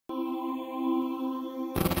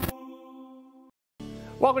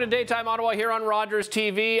Welcome to Daytime Ottawa here on Rogers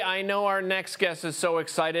TV. I know our next guest is so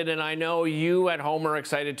excited, and I know you at home are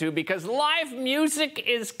excited too, because live music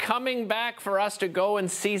is coming back for us to go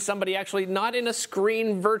and see somebody actually not in a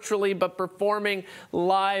screen virtually, but performing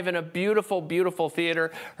live in a beautiful, beautiful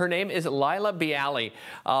theater. Her name is Laila Biali.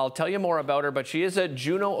 I'll tell you more about her, but she is a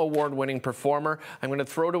Juno Award-winning performer. I'm going to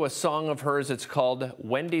throw to a song of hers. It's called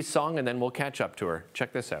Wendy's Song, and then we'll catch up to her.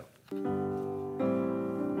 Check this out.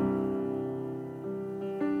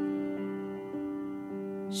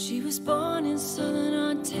 She was born in southern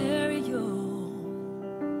Ontario,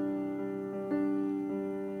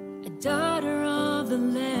 a daughter of the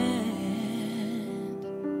land.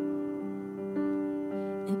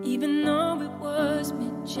 And even though it was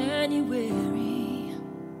mid-January,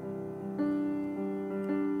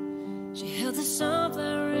 she held a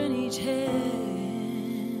sunflower in each hand.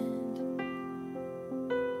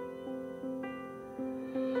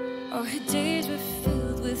 All her days were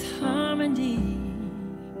filled with harmony,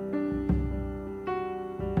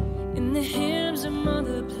 in the hymns her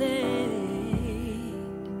mother played.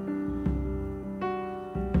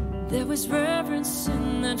 There was reverence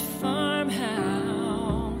in that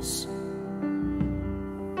farmhouse, a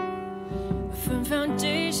firm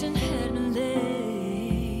foundation had been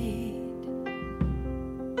laid.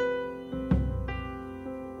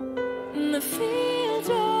 And the fields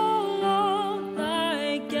roll on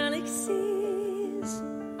like galaxies,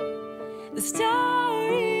 the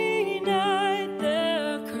starry night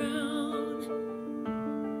their crown.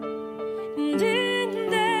 And in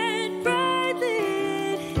that bright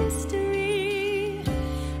lit history,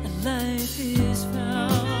 a life is found.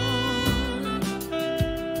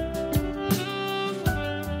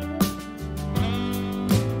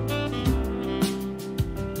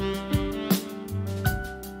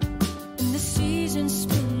 And the seasons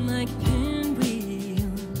spin like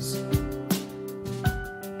pinwheels,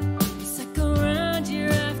 they cycle round year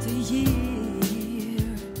after year.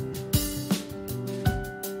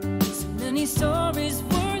 So many stories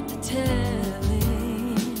worth the telling,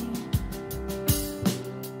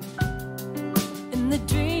 and the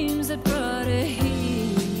dreams that brought her here.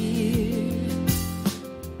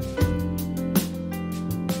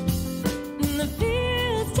 And the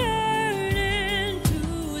fields turn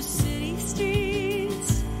into city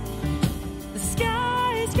streets, the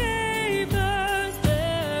skyscrapers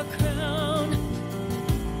their crown.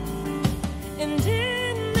 And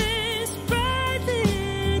in this bright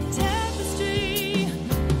lit tapestry,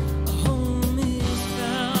 a home is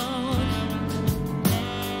found.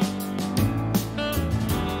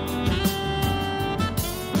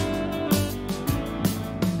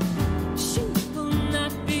 She will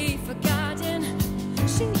not be forgotten.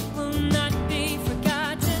 She will not be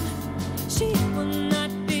forgotten. She will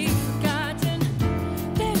not be forgotten.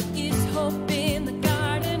 There is hope in the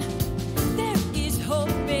garden. There is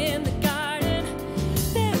hope in the garden.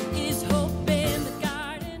 There is hope in the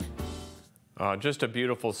garden. Just a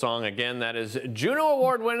beautiful song. Again, that is Juno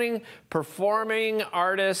Award-winning performing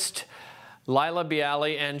artist Laila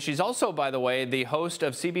Biali, and she's also, by the way, the host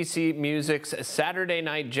of CBC Music's Saturday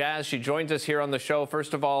Night Jazz. She joins us here on the show.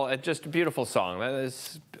 First of all, just a beautiful song. That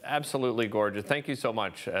is absolutely gorgeous. Thank you so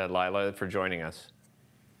much, Laila, for joining us.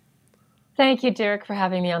 Thank you, Derek, for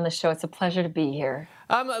having me on the show. It's a pleasure to be here.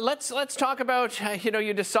 Let's talk about,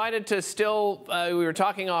 you decided to still, we were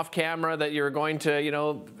talking off camera that you were going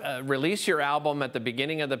to, release your album at the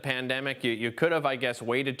beginning of the pandemic. You could have, I guess,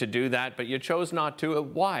 waited to do that, but you chose not to.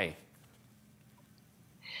 Why?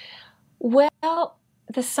 Well,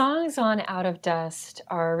 the songs on Out of Dust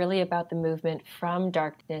are really about the movement from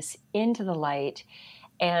darkness into the light.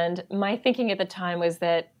 And my thinking at the time was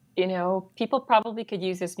that, people probably could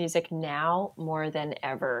use this music now more than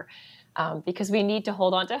ever, because we need to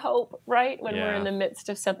hold on to hope, right? When we're in the midst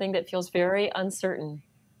of something that feels very uncertain.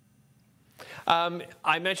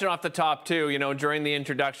 I mentioned off the top, too, during the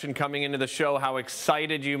introduction coming into the show, how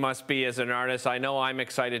excited you must be as an artist. I know I'm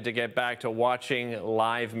excited to get back to watching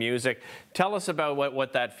live music. Tell us about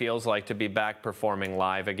what that feels like to be back performing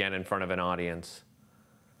live again in front of an audience.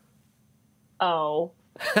 Oh,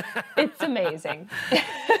 it's amazing.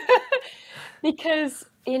 Because,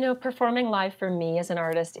 performing live for me as an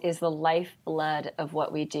artist is the lifeblood of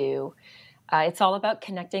what we do. It's all about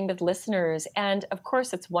connecting with listeners. And of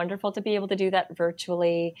course, it's wonderful to be able to do that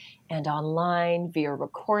virtually and online via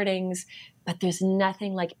recordings. But there's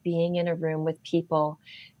nothing like being in a room with people.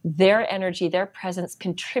 Their energy, their presence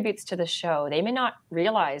contributes to the show. They may not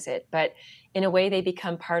realize it, but in a way, they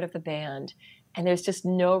become part of the band. And there's just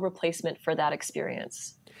no replacement for that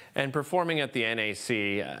experience. And performing at the NAC,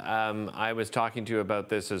 I was talking to you about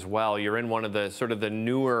this as well. You're in one of the sort of the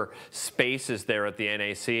newer spaces there at the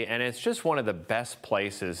NAC, and it's just one of the best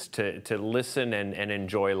places to listen and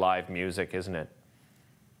enjoy live music, isn't it?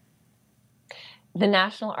 The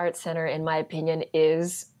National Arts Centre, in my opinion,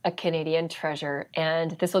 is a Canadian treasure,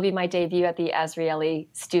 and this will be my debut at the Azrieli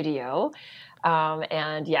studio.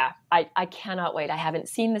 And yeah, I cannot wait. I haven't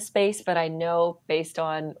seen the space, but I know based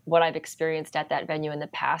on what I've experienced at that venue in the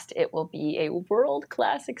past, it will be a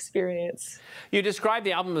world-class experience. You described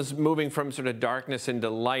the album as moving from sort of darkness into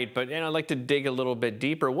light, but I'd like to dig a little bit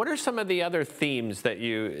deeper. What are some of the other themes that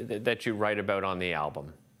you write about on the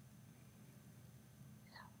album?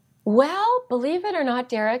 Well, believe it or not,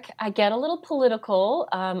 Derek, I get a little political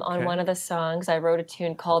on one of the songs. I wrote a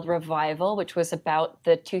tune called Revival, which was about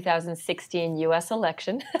the 2016 US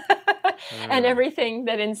election and everything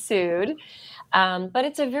that ensued. But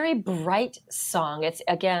it's a very bright song. It's,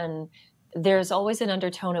 again, there's always an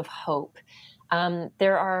undertone of hope.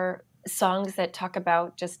 There are songs that talk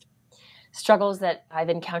about just struggles that I've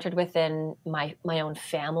encountered within my own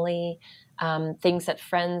family, things that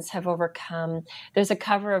friends have overcome. There's a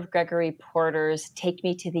cover of Gregory Porter's Take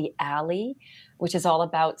Me to the Alley, which is all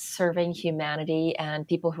about serving humanity and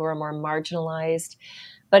people who are more marginalized.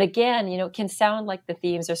 But again, it can sound like the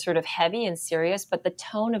themes are sort of heavy and serious, but the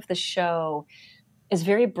tone of the show is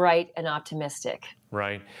very bright and optimistic.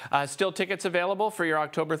 Right. Still tickets available for your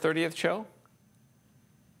October 30th show?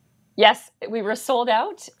 Yes, we were sold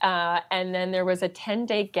out, and then there was a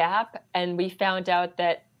 10-day gap, and we found out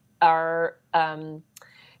that our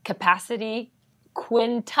capacity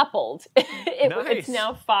quintupled. It's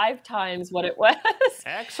now 5 times what it was.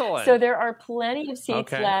 Excellent. So there are plenty of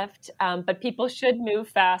seats left, but people should move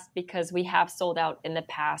fast because we have sold out in the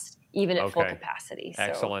past, even at full capacity. So,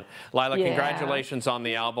 excellent. Laila, congratulations on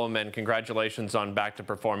the album and congratulations on Back to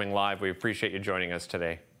Performing Live. We appreciate you joining us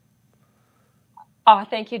today. Oh,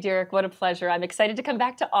 thank you, Derek. What a pleasure. I'm excited to come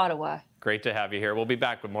back to Ottawa. Great to have you here. We'll be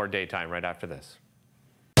back with more Daytime right after this.